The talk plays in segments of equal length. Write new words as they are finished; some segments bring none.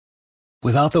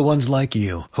Without the ones like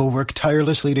you, who work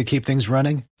tirelessly to keep things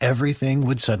running, everything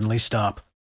would suddenly stop.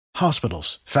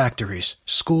 Hospitals, factories,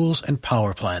 schools, and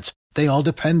power plants, they all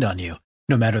depend on you.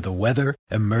 No matter the weather,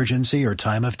 emergency, or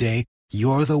time of day,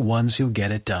 you're the ones who get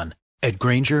it done. At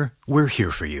Grainger, we're here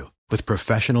for you with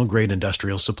professional-grade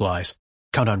industrial supplies.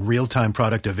 Count on real-time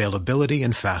product availability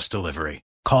and fast delivery.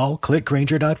 Call,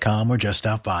 clickgrainger.com, or just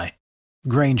stop by.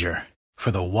 Grainger, for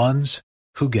the ones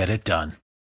who get it done.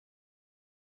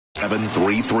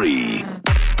 733.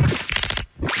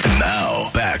 And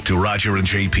now, back to Roger and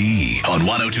JP on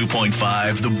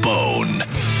 102.5 The Bone.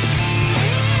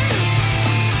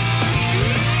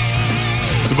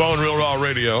 It's The Bone, Real Raw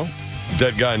Radio.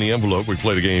 Dead Guy in the Envelope. We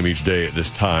play the game each day at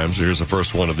this time. So here's the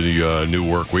first one of the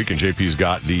new work week. And JP's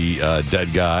got the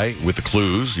dead guy with the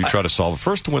clues. You try to solve it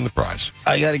first to win the prize.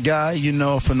 I got a guy you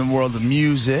know from the world of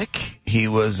music. He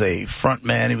was a front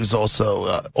man. He was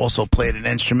also played an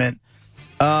instrument.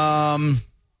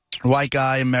 White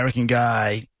guy, American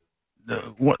guy.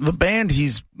 The band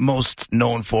he's most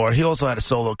known for, he also had a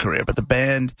solo career, but the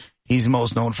band he's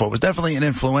most known for was definitely an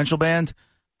influential band,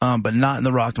 but not in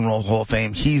the Rock and Roll Hall of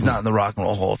Fame. He's not in the Rock and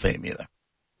Roll Hall of Fame either.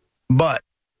 But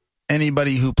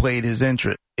anybody who played his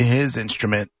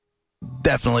instrument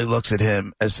definitely looks at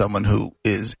him as someone who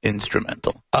is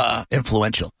influential.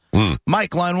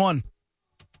 Mike, line one.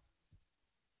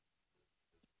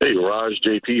 Hey, Raj,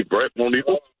 JP, Brett, Monique.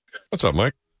 What's up,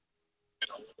 Mike?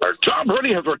 Our Tom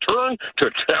Brady has returned to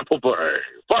Tampa Bay.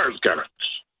 Fires Cannons.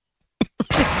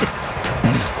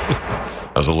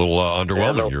 That was a little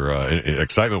underwhelming. Your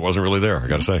excitement wasn't really there, I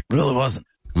got to say. Really wasn't.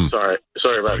 Sorry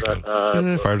about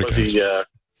that. Fired was he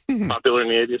popular in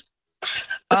the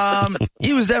 80s?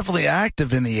 He was definitely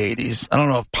active in the 80s. I don't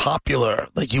know if popular.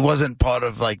 Like, he wasn't part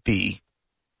of, like, the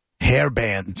hair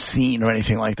band scene or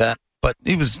anything like that. But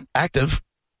he was active.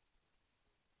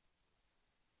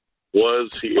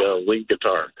 Was he a lead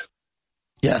guitar?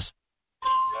 Yes.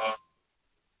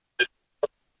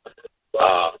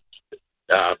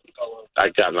 I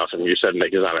got nothing. You said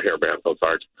Nick is on a hairband, so it's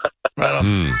hard. Right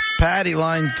on. Patty,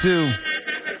 line two.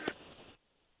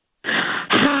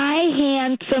 Hi,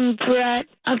 handsome Brett.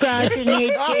 Roger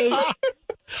AJ.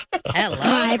 Hello,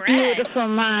 Hi, Brett. beautiful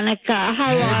Monica.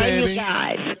 How are baby. you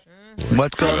guys?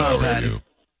 What's going on, Patty?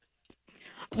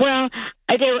 Well,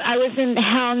 I was in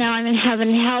hell, now I'm in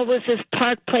heaven. Hell was this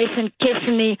park place in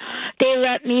Kissimmee. They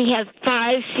let me have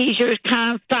 5 seizures,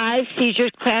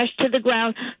 crashed to the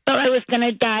ground, thought I was going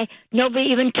to die.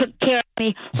 Nobody even took care of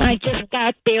me. When I just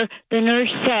got there, the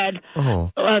nurse said,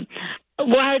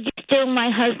 why did you steal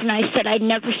my husband? I said, I'd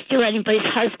never steal anybody's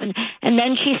husband. And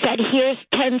then she said, here's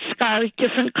 10 scars,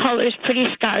 different colors, pretty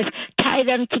scars. Tie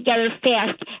them together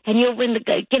fast, and you'll win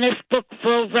the Guinness Book of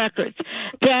World Records.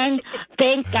 Then,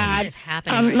 thank God,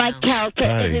 Mike Calta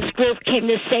and his group came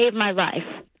to save my life.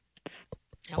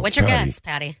 What's your guess,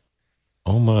 Patty?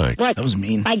 Oh, my. That was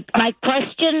mean. My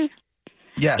question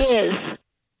is,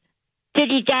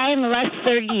 did he die in the last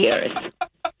 30 years?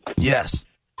 Yes.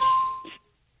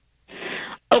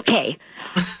 Okay.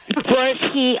 Was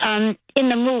he in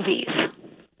the movies?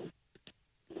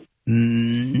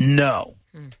 No.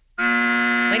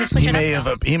 Way to switch it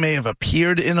up, He may have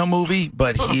appeared in a movie,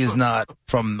 but he is not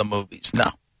from the movies.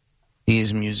 No. He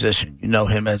is a musician. You know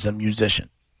him as a musician.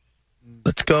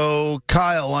 Let's go,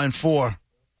 Kyle, line 4.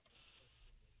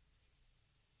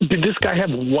 Did this guy have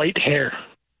white hair?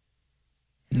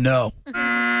 No.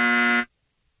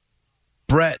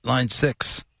 Brett, line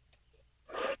 6.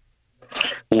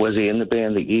 Was he in the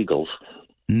band The Eagles?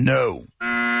 No.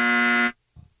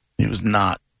 He was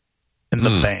not in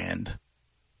the band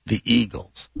The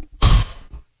Eagles.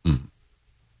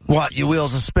 What? Your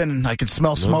wheels are spinning. I can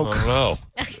smell smoke. No.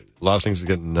 A lot of things are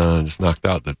getting just knocked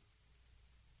out that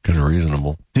kind of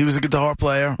reasonable. He was a guitar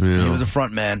player. Yeah. He was a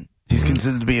front man. He's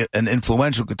considered to be an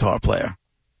influential guitar player.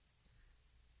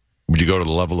 Would you go to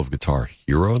the level of Guitar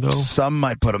Hero, though? Some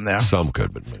might put him there. Some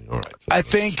could, but all right.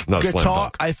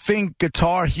 So I think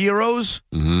Guitar Heroes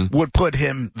would put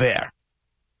him there.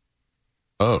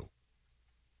 Oh.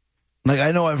 Like,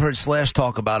 I know I've heard Slash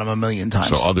talk about him a million times.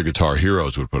 So other Guitar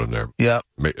Heroes would put him there. Yep.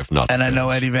 If not. And I know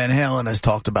Eddie Van Halen has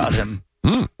talked about him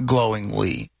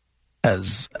glowingly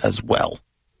as well.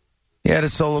 He had a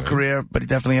solo career, but he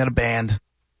definitely had a band.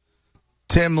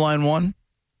 Tim, line 1.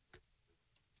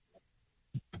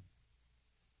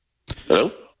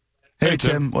 Hello? Hey,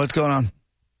 Tim. What's going on?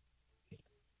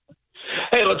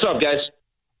 Hey, what's up,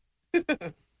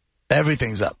 guys?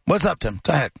 Everything's up. What's up, Tim?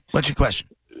 Go ahead. What's your question?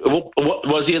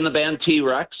 Was he in the band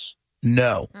T-Rex?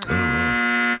 No.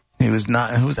 He was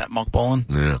not. Who's that, Mark Bolan?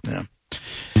 Yeah.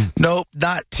 Nope,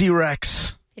 not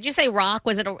T-Rex. Did you say rock?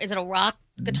 Is it a rock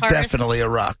guitarist? Definitely a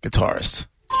rock guitarist.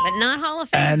 But not Hall of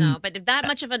Fame, though. But that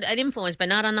much of an influence, but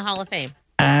not on the Hall of Fame.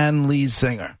 And lead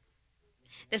singer.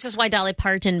 This is why Dolly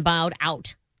Parton bowed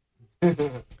out.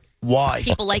 Why?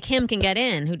 People like him can get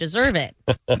in who deserve it.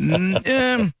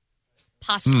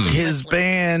 Possibly. His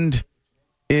band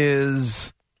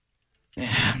is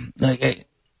like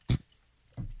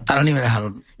I don't even know how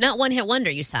to. Not one-hit wonder,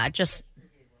 you said. Just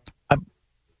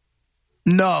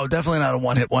no, definitely not a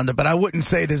one-hit wonder. But I wouldn't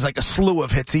say there's like a slew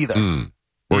of hits either.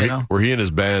 Were he and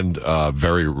his band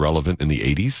very relevant in the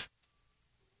 80s?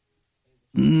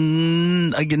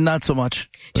 Again, not so much.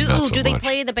 Do they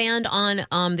play the band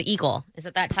on the Eagle? Is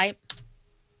it that type?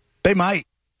 They might.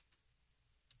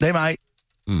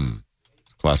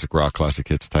 Classic rock, classic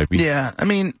hits type. Yeah, I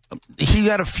mean, he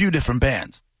had a few different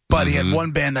bands, but he had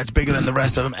one band that's bigger than the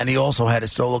rest of them, and he also had a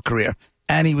solo career,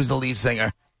 and he was the lead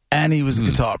singer, and he was a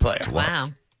guitar player. Wow.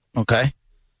 Okay.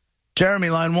 Jeremy,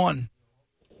 line 1.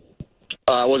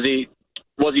 Was he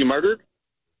murdered?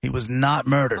 He was not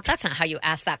murdered. Well, that's not how you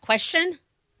ask that question.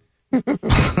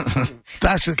 It's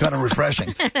actually kind of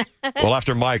refreshing. Well,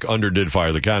 after Mike underdid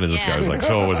fire the cannon, this guy was like,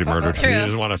 so was he murdered? True. He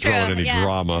doesn't want to throw in any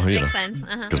drama. Makes sense.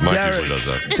 Because Mike usually does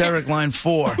that. Derek, line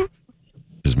 4.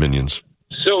 His minions.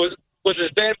 So was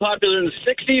his band popular in the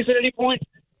 60s at any point?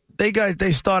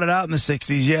 They started out in the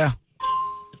 60s, yeah.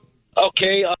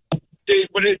 Okay. Was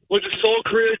it solo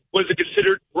career? Was it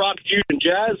considered rock, fusion,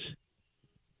 jazz?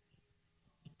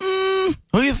 Who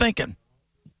are you thinking?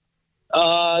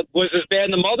 Was his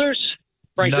band the Mothers?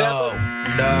 Frank Zappa?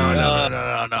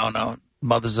 No.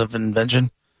 Mothers of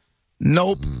Invention?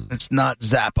 Nope, it's not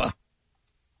Zappa.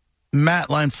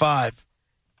 Matt, line 5.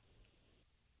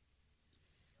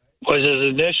 Was his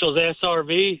initials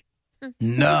SRV?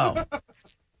 No.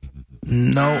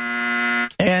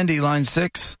 Andy, line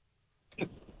 6.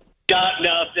 Got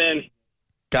nothing.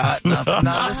 No,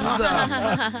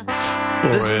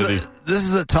 this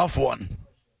is a tough one.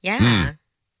 Yeah.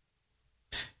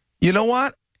 You know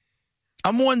what?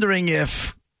 I'm wondering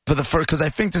if for the first, because I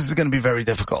think this is going to be very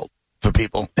difficult for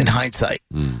people in hindsight.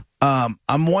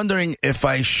 I'm wondering if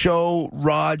I show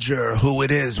Roger who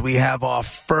it is. We have our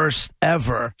first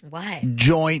ever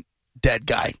joint dead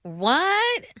guy.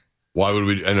 What? Why would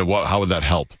we? And how would that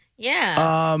help?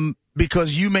 Yeah.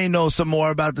 Because you may know some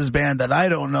more about this band that I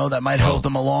don't know that might help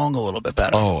them along a little bit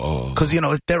better. Because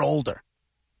they're older.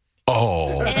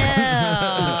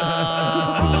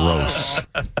 Gross.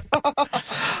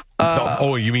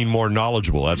 You mean more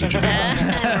knowledgeable? That's what you mean.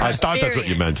 I thought that's what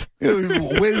you meant.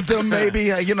 Wisdom,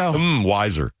 maybe.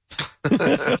 Wiser.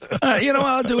 You know what?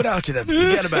 I'll do without you then.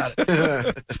 Forget about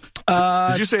it.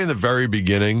 Did you say in the very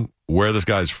beginning where this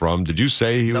guy's from? Did you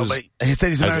say he was? He said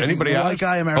he's American. Anybody white asked?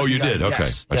 guy, American you guy. did? Okay.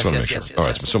 Yes. I just want to make sure. All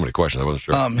right. So many questions. I wasn't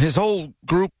sure. His whole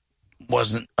group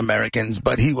wasn't Americans,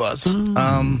 but he was.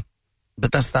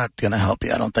 But that's not going to help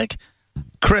you, I don't think.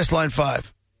 Chris, line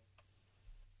 5.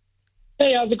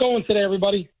 Hey, how's it going today,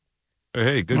 everybody?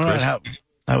 Hey, good, All Chris. right,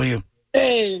 how are you?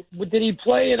 Hey, did he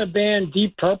play in a band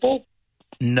Deep Purple?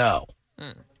 No.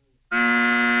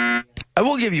 I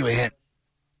will give you a hint.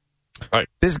 All right.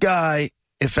 This guy,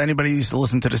 if anybody used to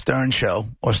listen to the Stern Show,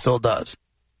 or still does,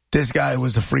 this guy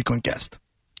was a frequent guest.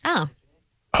 Oh.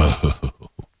 All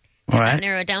right.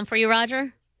 Narrow it down for you,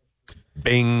 Roger?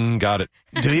 Bing, got it.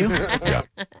 Do you? Yeah.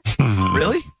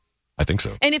 Really? I think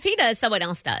so. And if he does, someone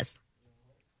else does.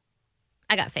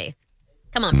 I got faith.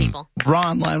 Come on, people.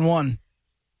 Ron, line 1.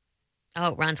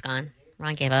 Oh, Ron's gone.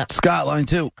 Ron gave up. Scott, line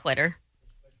 2. Quitter.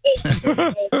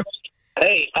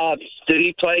 Hey, did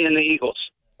he play in the Eagles?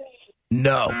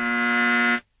 No.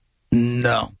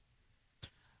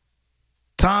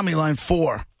 Tommy, line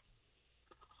 4.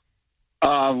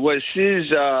 Was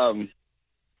his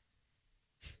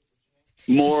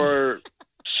more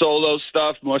solo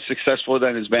stuff more successful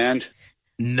than his band?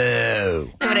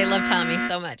 No. But I love Tommy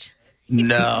so much.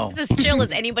 No. It's as chill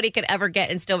as anybody could ever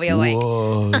get and still be awake.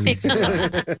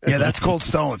 Yeah, that's called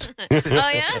stoned. Oh,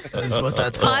 yeah? That is what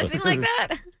that's called. Pausing like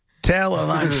that? Taylor,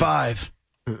 line 5.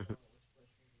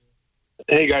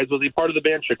 Hey, guys, was he part of the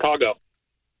band Chicago?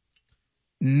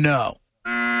 No.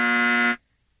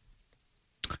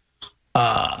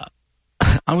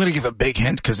 I'm going to give a big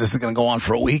hint because this is going to go on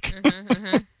for a week.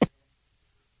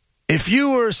 If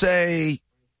you were, say,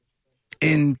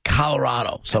 in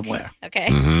Colorado somewhere.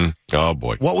 Okay. Oh,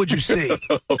 boy. What would you see?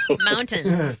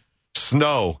 Mountains.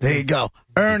 Snow. There you go.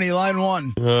 Ernie, line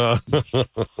 1. Hey,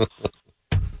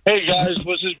 guys,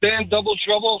 was his band Double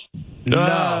Trouble?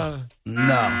 No.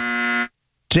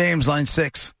 James, line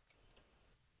 6.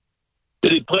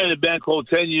 Did he play in a band called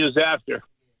 10 Years After?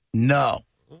 No.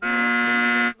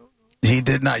 He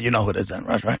did not. You know who it is then,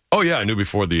 Rush, right? Oh, yeah, I knew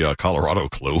before the Colorado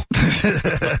clue.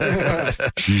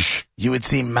 Sheesh. You would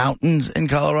see mountains in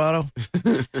Colorado?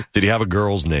 Did he have a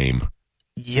girl's name?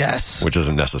 Yes. Which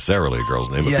isn't necessarily a girl's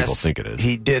name, but people think it is.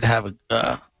 He did have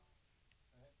a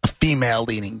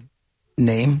female-leaning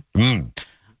name.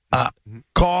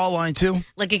 Call, line 2.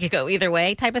 Like it could go either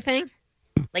way type of thing?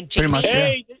 Like Pretty Jamie? much, yeah.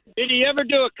 Hey, did he ever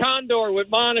do a condor with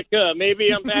Monica?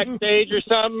 Maybe I'm backstage or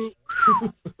something.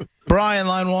 Brian,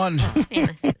 line 1. Yeah.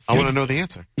 I want to know the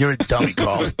answer. You're a dummy,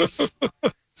 Call. Go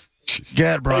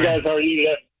ahead, Brian. Hey guys, how are you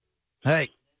today? Hey.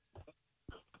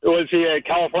 Was he a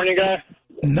California guy?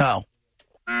 No.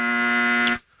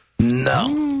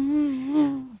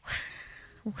 No.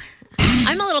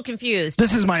 I'm a little confused.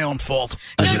 This is my own fault.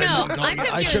 No, I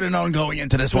I'm should have known going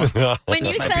into this one. When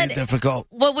you This might said, be difficult.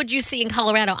 what would you see in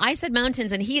Colorado? I said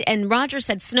mountains, and Roger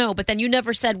said snow, but then you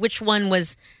never said which one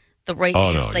was the right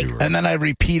Oh, no, like you were- And then I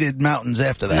repeated mountains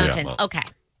after that. mountains. Okay.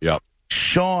 Yep.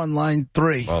 Sean, line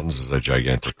 3. Mountains is a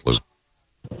gigantic clue.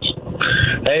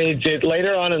 Hey,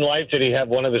 later on in life, did he have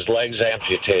one of his legs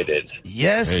amputated?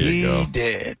 Yes, There you he go.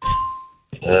 did.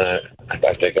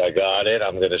 I think I got it.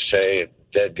 I'm going to say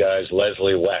dead guy's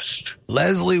Leslie West.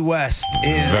 Leslie West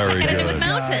is Very Could have been good. with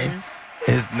mountains.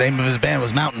 His name of his band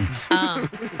was Mountain. Oh.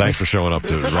 Thanks for showing up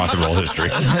to rock and roll history.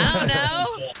 I don't know.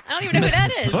 I don't even know who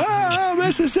that is. Ah,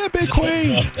 Mississippi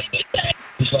Queen.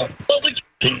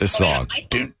 This song.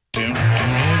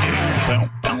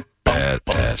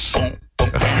 Badass.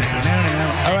 That's what this is.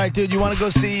 All right, dude, you want to go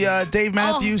see Dave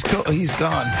Matthews? He's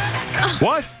gone.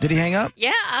 What? Did he hang up?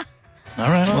 Yeah. All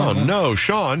right. Oh, no,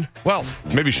 Sean. Well,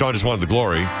 maybe Sean just wanted the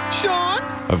glory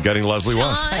of getting Leslie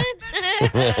West. Sean.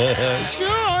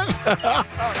 Sean.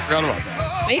 Forgot about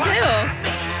that. Me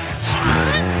too.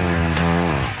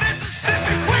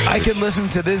 I could listen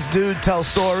to this dude tell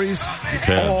stories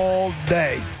can. all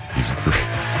day.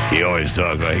 He always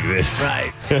talked like this.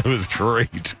 Right. It was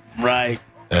great. Right.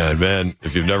 And, man,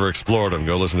 if you've never explored him,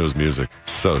 go listen to his music.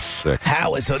 So sick.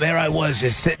 So there I was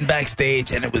just sitting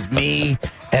backstage, and it was me,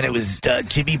 and it was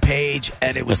Jimmy Page,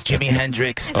 and it was Jimi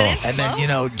Hendrix. Is it And then,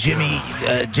 slow?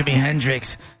 Jimi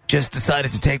Hendrix just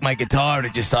decided to take my guitar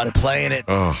and just started playing it.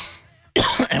 Oh,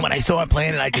 And when I saw him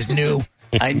playing it, I just knew.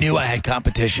 I knew I had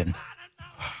competition.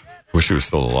 wish he was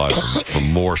still alive for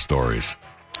more stories.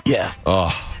 Yeah.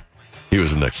 Oh, he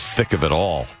was in the thick of it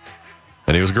all.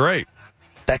 And he was great.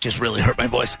 That just really hurt my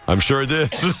voice. I'm sure it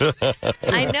did.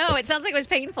 I know. It sounds like it was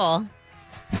painful.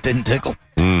 It didn't tickle.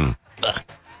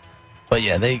 But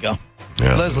yeah, there you go.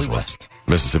 Yeah, Leslie this one. West.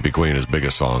 Mississippi Queen, his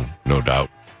biggest song, no doubt.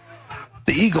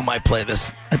 The Eagle might play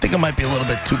this. I think it might be a little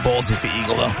bit too ballsy for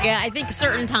Eagle, though. Yeah, I think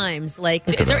certain times, like,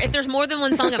 could happen. if there's more than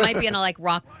one song, it might be in a like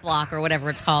rock block or whatever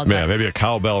it's called. Yeah, but- maybe a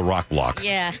cowbell rock block.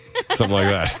 yeah. Something like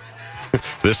that.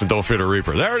 This and Don't Fear the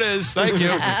Reaper. There it is. Thank you.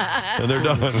 And they're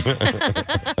done.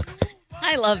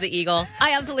 I love the Eagle.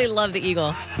 I absolutely love the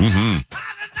Eagle.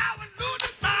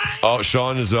 Oh,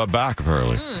 Sean is back,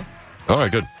 apparently. All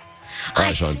right, good. All I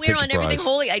right, Sean, swear take on your everything prize.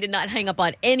 holy, I did not hang up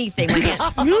on anything. My hand.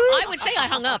 I would say I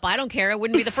hung up. I don't care. It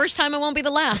wouldn't be the first time. It won't be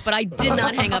the last. But I did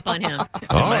not hang up on him.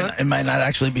 It might not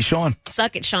actually be Sean.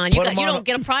 Suck it, Sean. You Put him on don't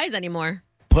get a prize anymore.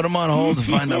 Put him on hold to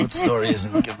find out what the story is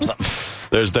and give him something.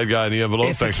 There's Dead Guy in the Envelope.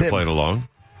 If Thanks it's for him. playing along.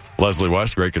 Leslie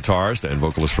West, great guitarist and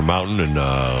vocalist for Mountain. And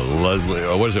Leslie,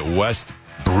 what is it? West,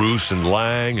 Bruce, and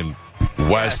Lang. And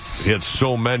West, Yes. he had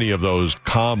so many of those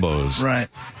combos. Right.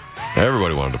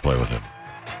 Everybody wanted to play with him.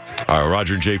 All right,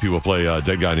 Roger and JP will play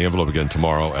Dead Guy in the Envelope again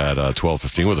tomorrow at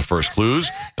 12:15 with the first clues.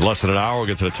 In less than an hour, we'll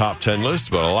get to the top 10 list,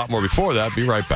 but a lot more before that. Be right back.